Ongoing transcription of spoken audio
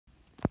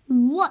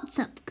What's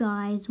up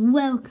guys,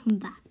 welcome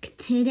back.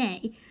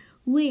 Today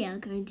we are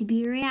going to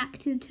be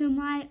reacting to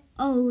my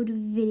old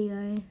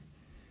video,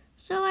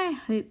 so I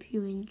hope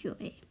you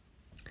enjoy.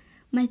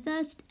 My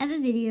first ever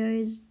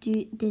videos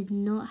did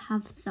not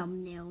have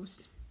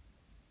thumbnails.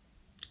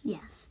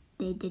 Yes,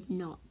 they did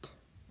not.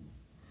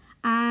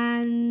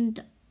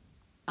 And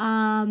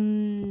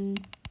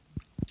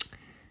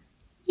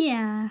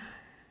yeah,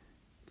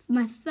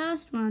 my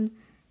first one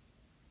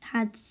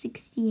had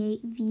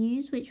 68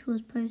 views, which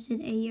was posted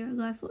a year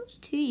ago. I thought it was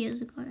 2 years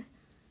ago. I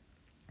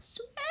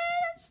swear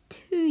that's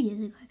 2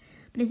 years ago.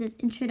 But it says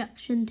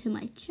introduction to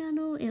my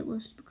channel. It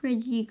was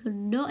cringe. You could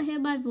not hear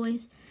my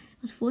voice.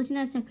 It was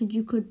 49 seconds.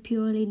 You could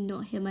purely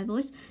not hear my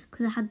voice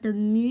because I had the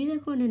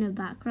music on in the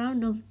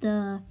background of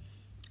the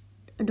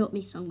Adopt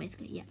Me song,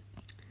 basically. Yeah.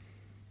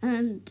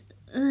 And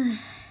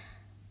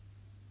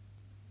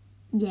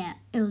yeah,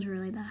 it was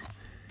really bad.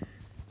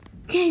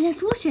 Okay,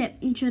 let's watch it.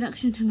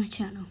 Introduction to my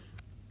channel.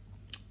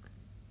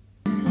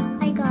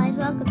 Guys,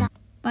 welcome back.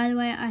 By the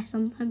way, I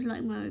sometimes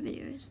like my own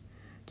videos.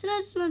 Today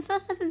is my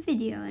first ever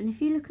video, and if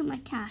you look at my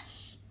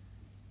cache,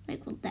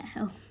 like what the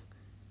hell?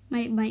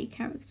 My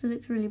character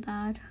looks really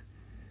bad.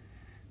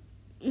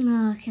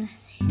 Okay, let's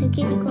see. To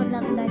Kitty called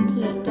Love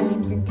 98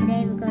 Games, and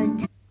today we're going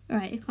to...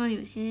 Alright, you can't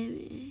even hear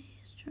me.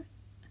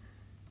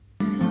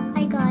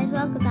 Hi guys,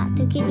 welcome back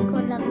to Kitty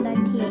called Love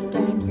 98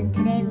 Games, and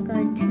today we're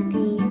going to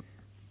be...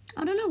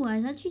 I don't know why,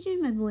 it's actually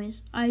changed my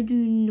voice. I do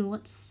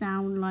not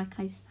sound like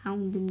I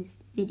sound in this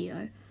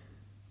video.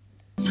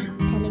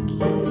 Telling you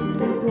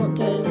what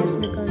games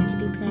we're going to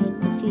be playing in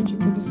the future,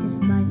 because this is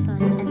my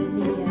first ever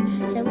video.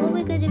 So what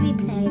we're going to be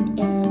playing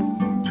is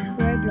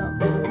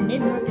Roblox, and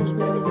in Roblox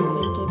we're going to be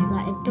playing games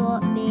like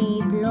Adopt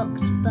Me,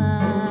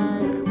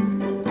 Bloxburg,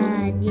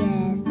 and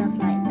yeah, stuff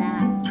like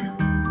that.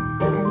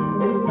 And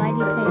we might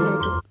be playing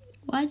loads of...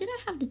 Why did I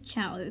have the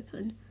chat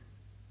open?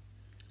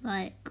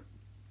 Like...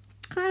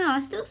 I don't know,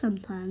 I still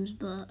sometimes,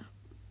 but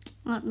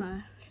I don't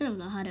know. Should have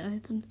not had it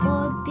open.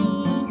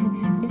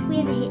 Orbeez. If we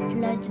ever hit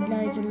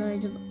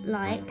loads of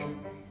likes,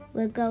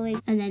 we're going...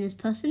 And then this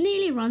person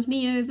nearly runs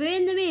me over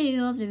in the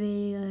middle of the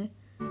video.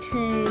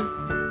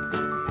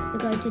 We're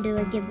going to do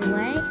a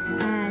giveaway,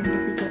 and if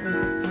we get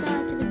loads of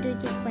subs, we're going to do a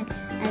giveaway,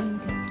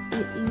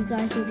 and you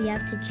guys will be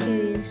able to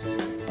choose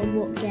on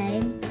what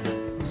game.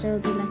 So it'll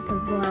be like a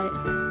vote.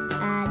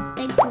 And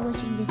thanks for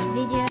watching this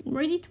video. I'm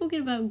already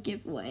talking about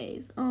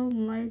giveaways. Oh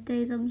my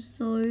days, I'm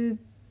so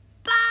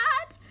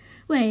bad.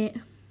 Wait,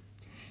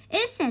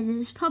 it says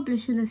it's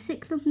published on the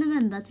 6th of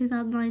November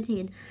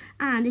 2019,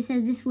 and it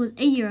says this was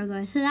a year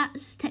ago, so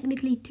that's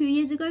technically 2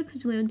 years ago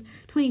because we're in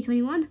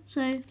 2021.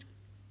 So if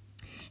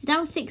that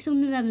was 6th of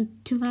November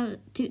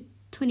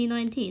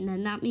 2019,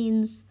 then that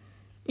means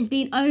it's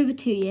been over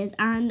 2 years,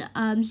 and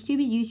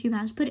stupid YouTube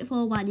has put it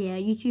for 1 year.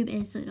 YouTube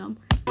is so dumb.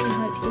 I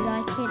hope you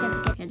like it.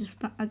 Don't forget.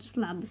 Okay, I just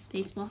slammed the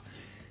spacebar.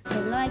 So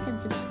like and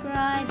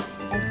subscribe.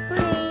 It's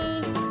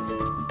free.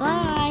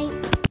 Bye.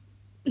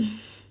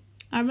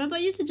 I remember I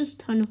used to just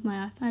turn off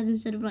my iPad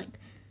instead of like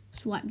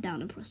swipe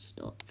down and press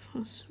stop.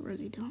 That's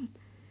really dumb.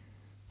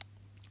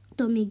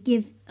 Don't mean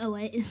give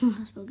away. It's not how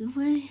to spell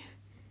giveaway.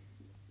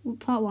 Well,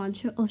 part 1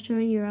 of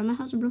showing you around my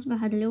house and blossom. I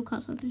had a little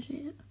cut so I can show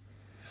it.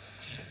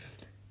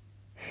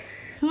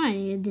 I might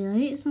need to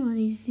delete some of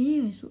these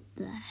videos. What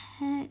the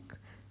heck?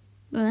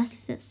 Well,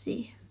 let's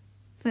see.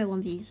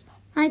 31 views.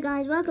 Hi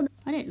guys, welcome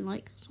I didn't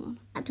like this one.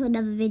 back to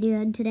another video,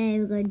 and today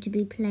we're going to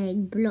be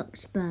playing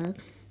Bloxburg.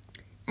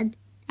 And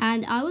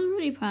I was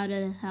really proud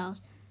of this house.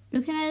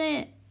 Looking at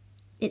it,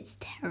 it's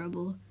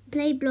terrible.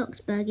 Play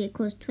Bloxburg, it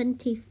costs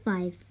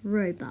 25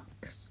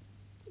 Robux.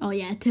 Oh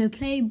yeah, to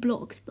play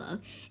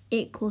Bloxburg,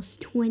 it costs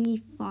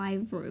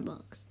 25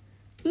 Robux.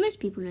 Most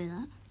people know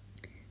that.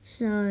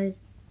 So,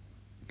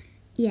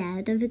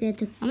 yeah, don't forget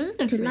to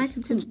like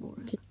and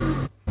subscribe.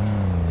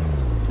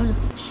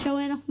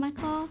 Showing off my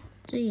car.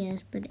 So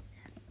yes, but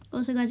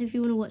also guys, if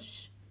you want to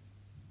watch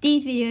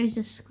these videos,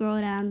 just scroll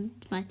down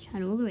to my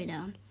channel all the way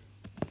down.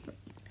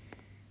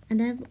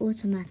 And I have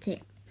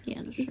automatic.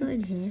 Yeah, that's You go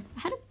in here. I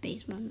had a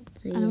basement,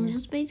 So, and I was yeah.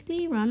 just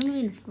basically randomly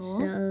on the floor.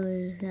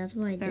 So that's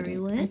why I did Very it.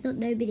 weird. I thought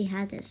nobody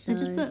had it, so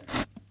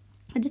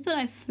I just put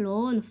like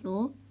floor on the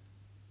floor.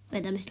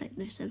 Wait, that makes like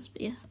no sense,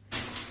 but yeah.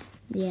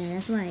 yeah,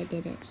 that's why I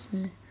did it. So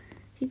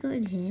if you go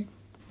in here,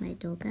 my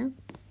doorbell.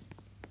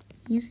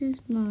 This is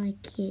my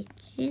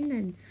kitchen,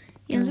 and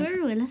Yeah, it was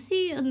very weird. Let's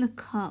see on the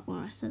cart where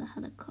I said I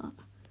had a cart.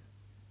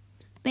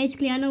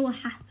 Basically, I know what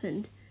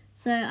happened.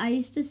 So I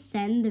used to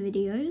send the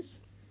videos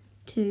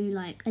to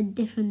like a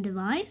different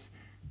device,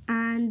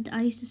 and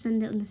I used to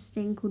send it on this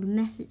thing called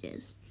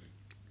Messages,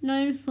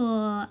 known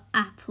for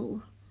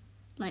Apple.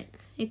 Like,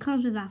 it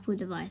comes with Apple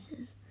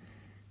devices.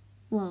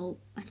 Well,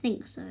 I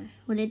think so.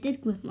 Well, it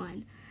did with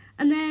mine.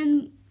 And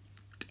then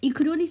you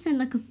could only send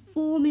like a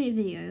 4-minute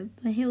video,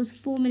 but here was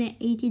 4 minutes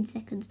 18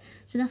 seconds.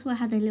 So that's why I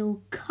had a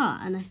little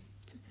cut, and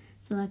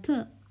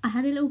I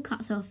had a little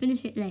cut, so I'll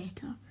finish it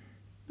later.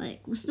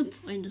 Like, what's the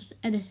point? Just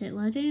edit it.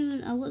 Well, I didn't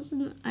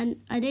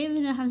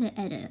even know how to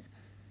edit.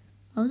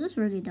 I was just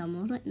really dumb.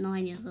 I was like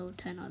 9 years old,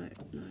 10, I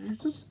don't know.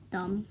 It's just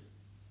dumb.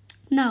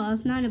 No, I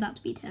was 9 about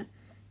to be 10.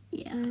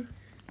 Yeah.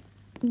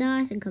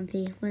 Nice and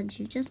comfy. Once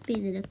you've just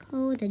been in the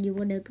cold and you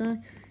want to go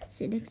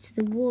sit next to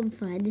the warm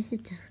fire, this is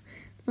the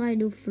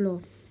final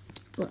floor.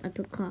 Well, I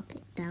put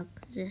carpet down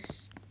because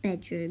it's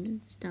bedroom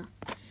and stuff.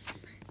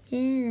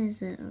 Here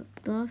there's a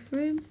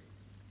bathroom.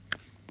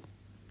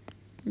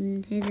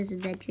 And here there's a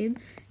bedroom.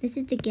 This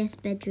is the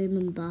guest bedroom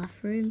and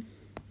bathroom.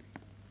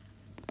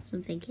 So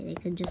I'm thinking they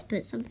can just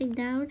put something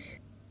down.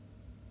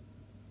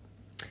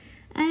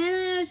 And then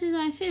I noticed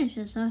I finished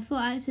it, so I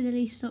thought I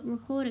accidentally stopped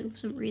recording for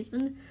some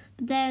reason.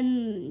 But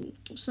then,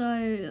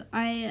 so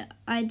I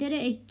did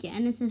it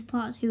again. It says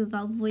part 2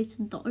 without voice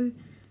though.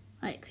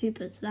 Like, who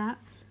puts that?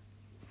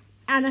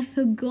 And I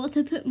forgot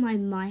to put my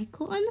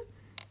mic on,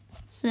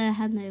 so I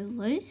had no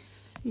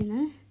voice, you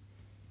know.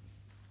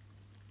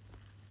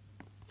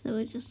 So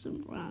it's just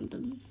some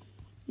random,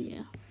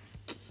 yeah.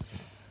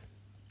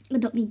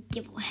 Adopt Me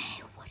giveaway.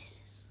 What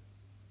is this?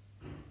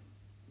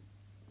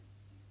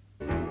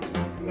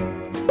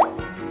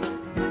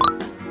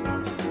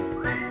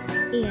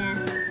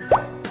 Yeah.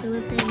 So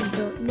we're playing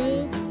Adopt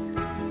Me.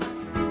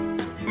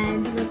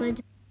 And we're going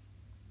to...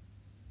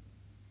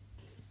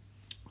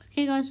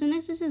 Okay guys, so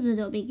next this is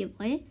Adopt Me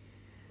giveaway.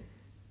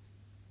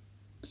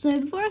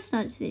 So before I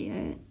start this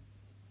video,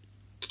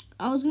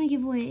 I was going to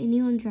give away a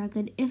neon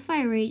dragon if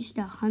I reached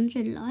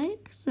 100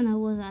 likes, and I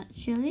was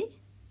actually.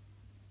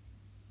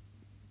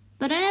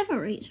 But I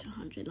never reached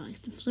 100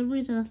 likes, and for some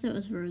reason I thought it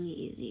was really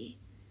easy.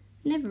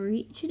 I never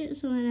reached it,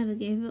 so I never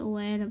gave it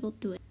away, and I'm not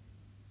doing it.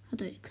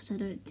 Because I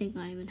don't think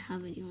I even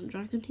have a neon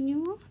dragon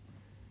anymore.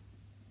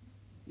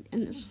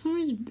 And it's for some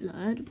reason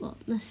blurred, but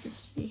let's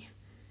just see.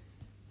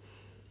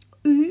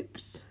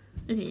 Oops.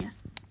 Okay, yeah.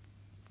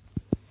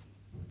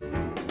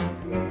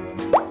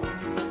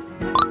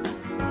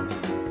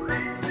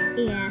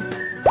 Yeah.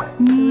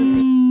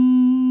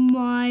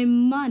 My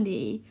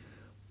money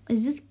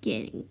is just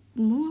getting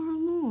more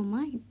and more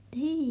my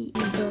day.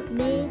 Adopt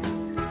Me.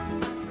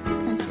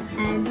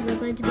 And we're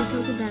going to be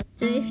talking about...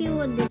 So if you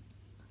want the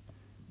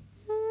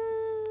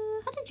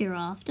How did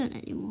giraffe? Don't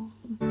anymore.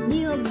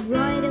 neon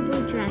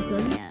rideable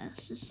dragon... Yeah,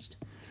 it's just...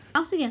 I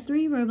also get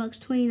 3 Robux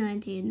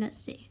 2019. Let's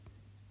see.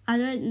 I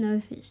don't know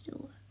if it still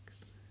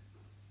works.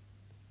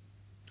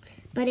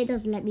 But it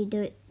doesn't let me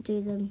do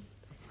them.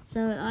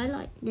 So I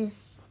like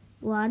this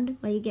one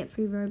where you get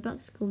 3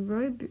 Robux called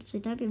Roblox. So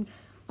type in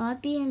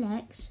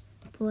RBLX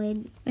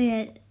point. Oh,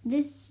 yeah,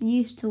 this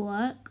used to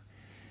work.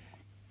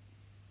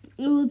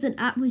 It was an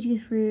app which you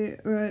get 3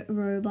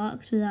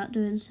 Robux without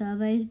doing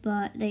surveys,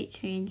 but they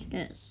changed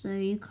it. So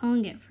you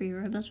can't get 3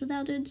 Robux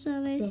without doing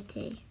surveys.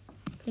 Bitty.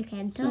 Click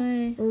enter.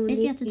 So Or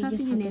basically you have to type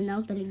just in your have name. to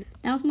That spelling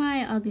was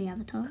my ugly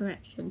avatar.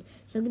 correction.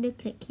 So I'm going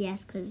to click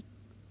yes because...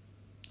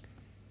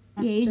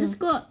 Yeah, you just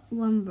got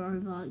 1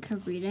 Robux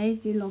every day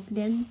if you logged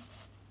in.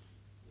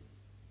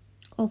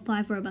 Or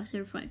 5 Robux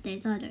every 5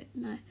 days, I don't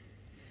know.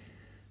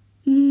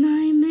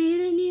 I made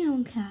a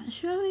neon cat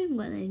showing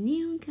what a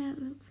neon cat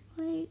looks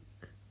like.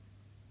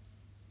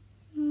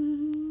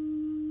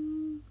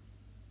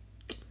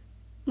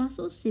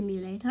 Muscle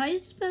Simulator. I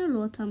used to spend a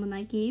lot of time on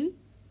that game.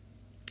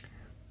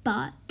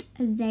 But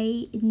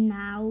apparently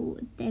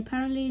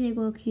they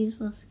got accused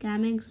for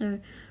scamming, so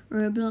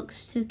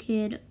Roblox took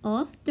it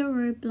off the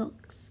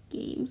Roblox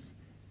games,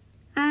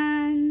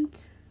 and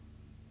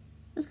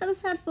it's kind of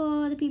sad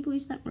for the people who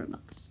spent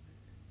Robux.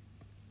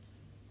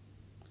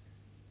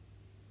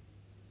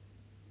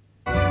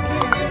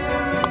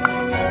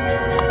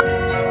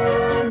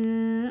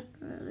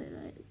 Really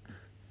like.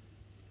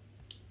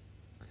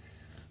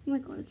 Oh my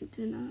god, I keep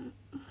doing that.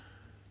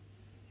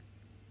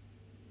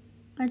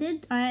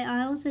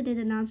 I also did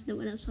announce it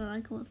when it so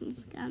like I wasn't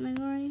scamming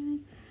or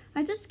anything.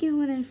 I just give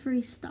away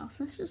free stuff.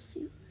 Let's just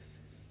see what this is.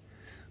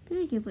 I'm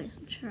gonna give away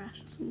some trash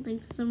or something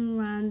to some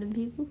random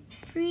people.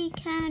 Free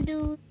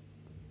candle.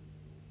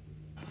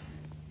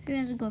 Who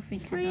hasn't got free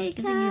candle? Free I'm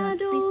giving you a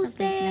free stuff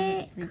so you can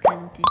have a free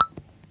candle too.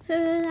 To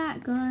that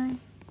guy.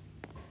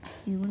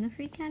 You want a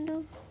free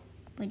candle?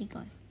 Where'd he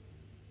go?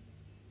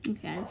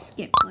 Okay, I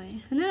skipped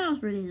away. And then I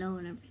was really low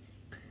and everything.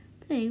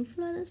 Playing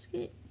Flutter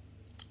Skate.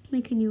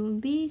 Make a new one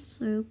be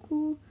so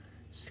cool.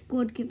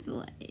 Squad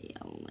giveaway.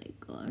 Oh my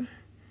god.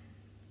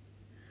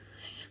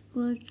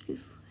 Squad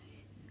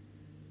giveaway.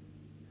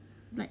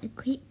 Like the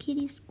Quick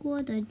Kitty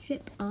Squad, a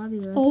Drip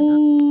Army.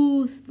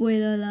 Oh,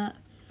 spoiler alert.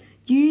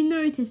 Do you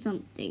notice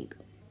something?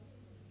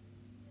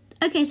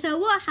 Okay, so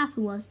what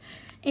happened was,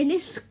 in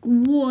this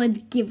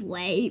squad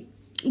giveaway,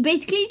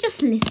 basically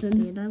just listen.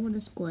 And I want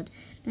a squad.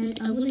 And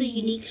I want a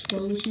unique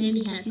squad which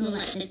only has not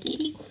like the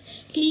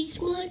kitty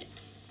squad.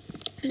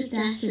 Because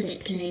that's a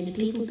bit plain and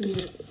people can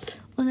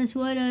Also,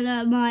 spoiler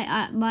alert, my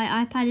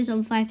iPad is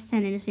on 5%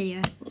 in this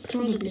video.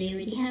 probably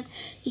already have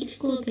each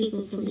squad.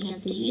 People probably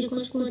have the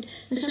unicorn squad.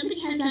 But somebody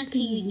has like a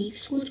unique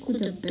squad called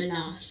the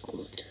Blast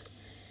squad.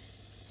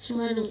 So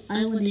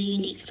I want a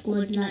unique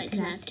squad like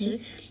that too.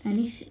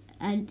 And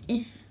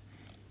if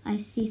I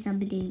see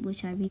somebody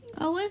which I read.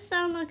 I always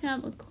sound like I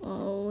have a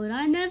cold.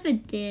 I never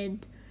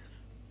did.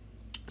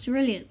 It's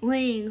really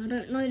annoying. I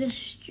don't know, this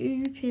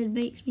stupid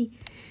makes me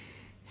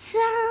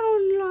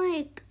sound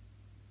like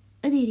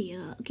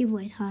idiot.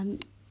 Giveaway time.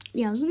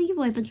 Yeah, I was gonna give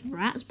away a bunch of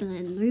rats, but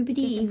then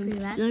nobody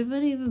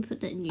even put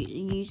the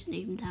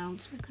username down,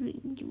 so I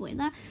couldn't give away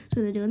that.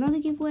 So I'm gonna do another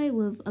giveaway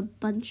with a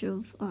bunch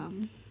of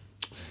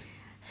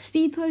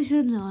speed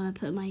potions. Oh, I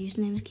put my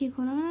username as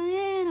Keycorn.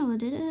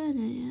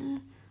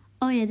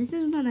 Oh yeah, this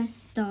is when I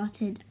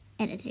started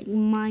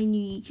editing my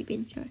new YouTube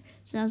intro.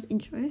 So that was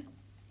intro.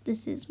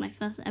 This is my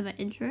first ever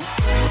intro.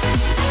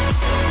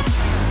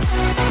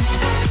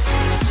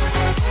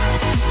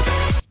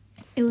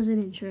 It was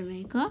an intro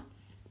maker.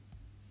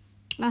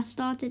 I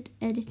started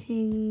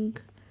editing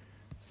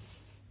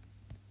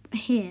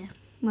here.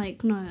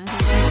 Like, no, I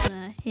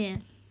did here.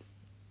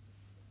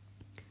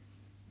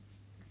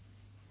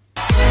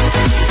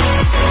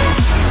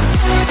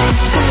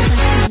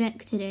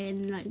 Connected it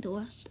in like the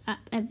worst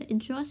app ever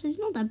intro, so it's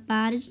not that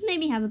bad. It just made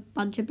me have a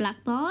bunch of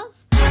black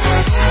bars.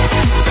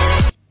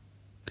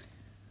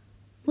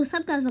 What's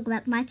up guys, welcome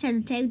back to my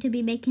channel. Today I'm going to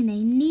be making a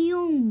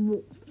neon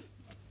wolf.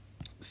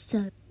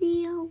 So,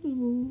 Neon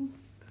wolf.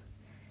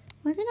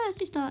 Where did I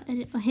actually start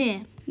editing? Oh,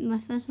 here. My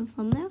first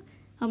thumbnail.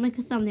 I'll make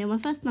a thumbnail. My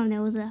first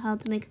thumbnail was how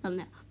to make a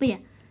thumbnail. But yeah.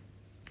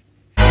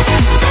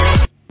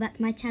 back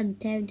to my channel.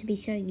 Today I'm going to be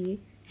showing you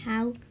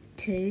how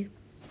to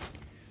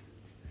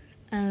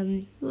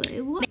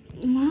wait, what?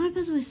 My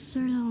iPad was so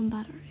low on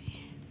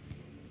battery.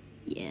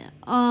 Yeah.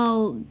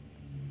 Oh,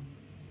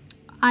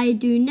 I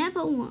do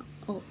never want.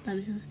 Oh, that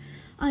makes sense.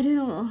 I don't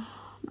know.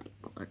 Oh my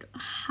god.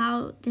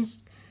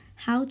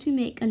 How to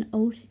make an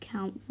alt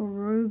account for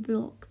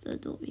Roblox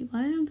Adore Me.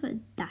 Why don't I put a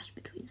dash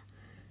between them?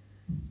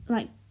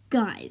 Like,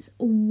 guys,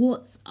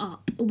 what's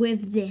up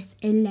with this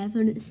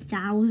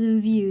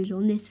 11,000 views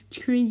on this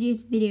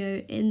cringiest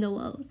video in the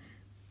world?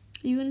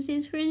 You want to see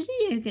this cringy?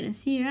 You're gonna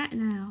see it right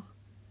now.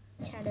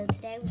 Channel.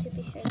 Today we should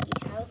be showing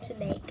you how to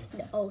make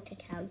an alt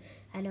account,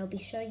 and I'll be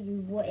showing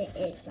you what it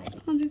is like.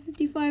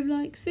 155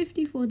 likes,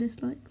 54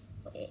 dislikes.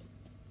 What it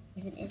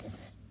even isn't.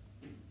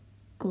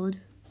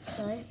 Good.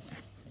 So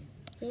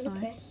you're gonna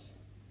press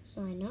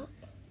sign up.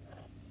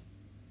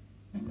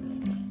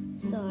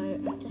 So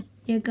just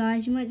yeah,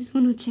 guys, you might just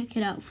want to check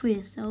it out for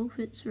yourself.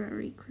 It's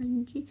very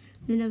cringy.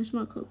 They never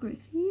smart clock growth.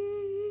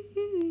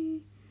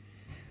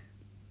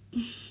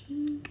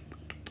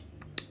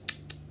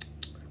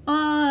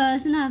 Oh,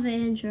 it's another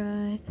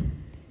intro.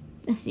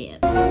 Let's see it.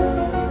 I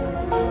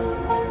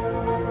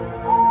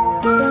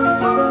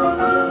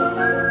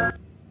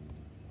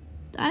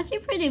actually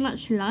pretty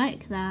much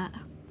like that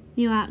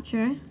new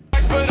outro.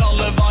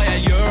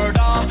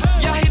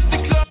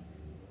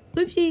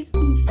 Oopsies.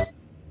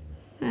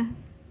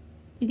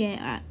 Okay,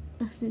 alright,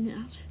 let's do the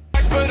outro.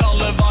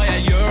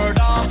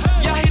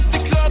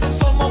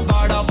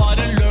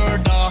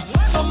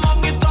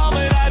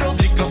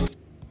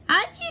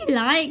 I actually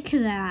like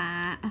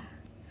that.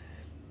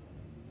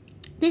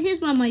 This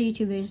is when my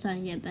YouTube videos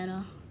starting to get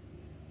better.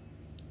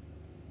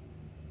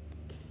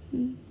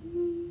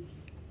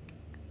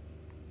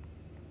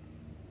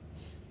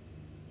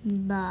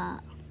 But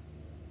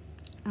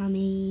I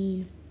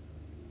mean,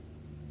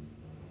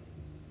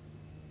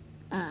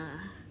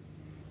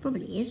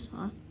 probably is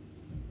fun.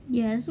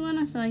 Yeah, this is when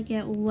I started to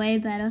get way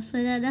better.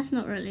 So that's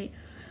not really.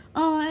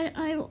 Oh, I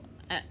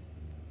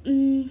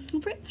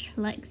pretty much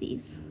like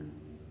these.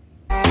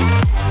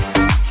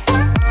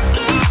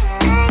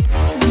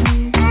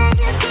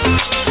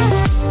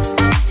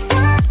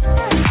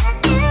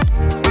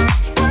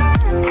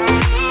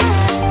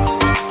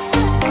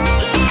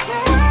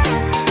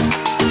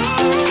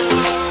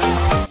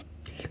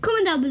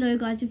 Comment down below,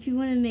 guys, if you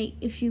want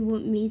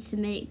me to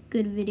make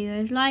good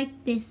videos like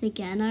this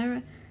again.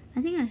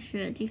 I think I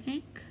should. Do you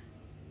think?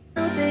 I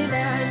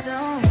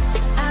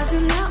do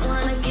not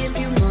want to give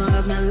you more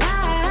of my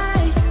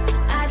life.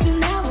 I do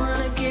not want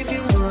to give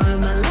you more of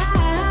my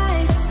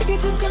life. You're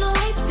just gonna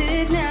waste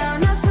it now.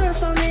 Not sure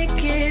if I'll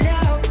make it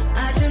out.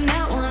 I do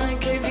not want to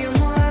give you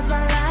more of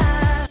my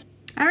life.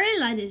 I really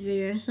like this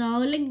video, so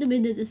I'll link them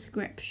in the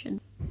description.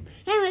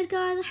 Anyways,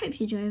 guys, I hope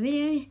you enjoyed the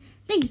video.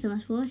 Thank you so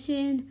much for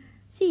watching.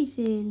 See you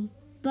soon.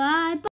 Bye.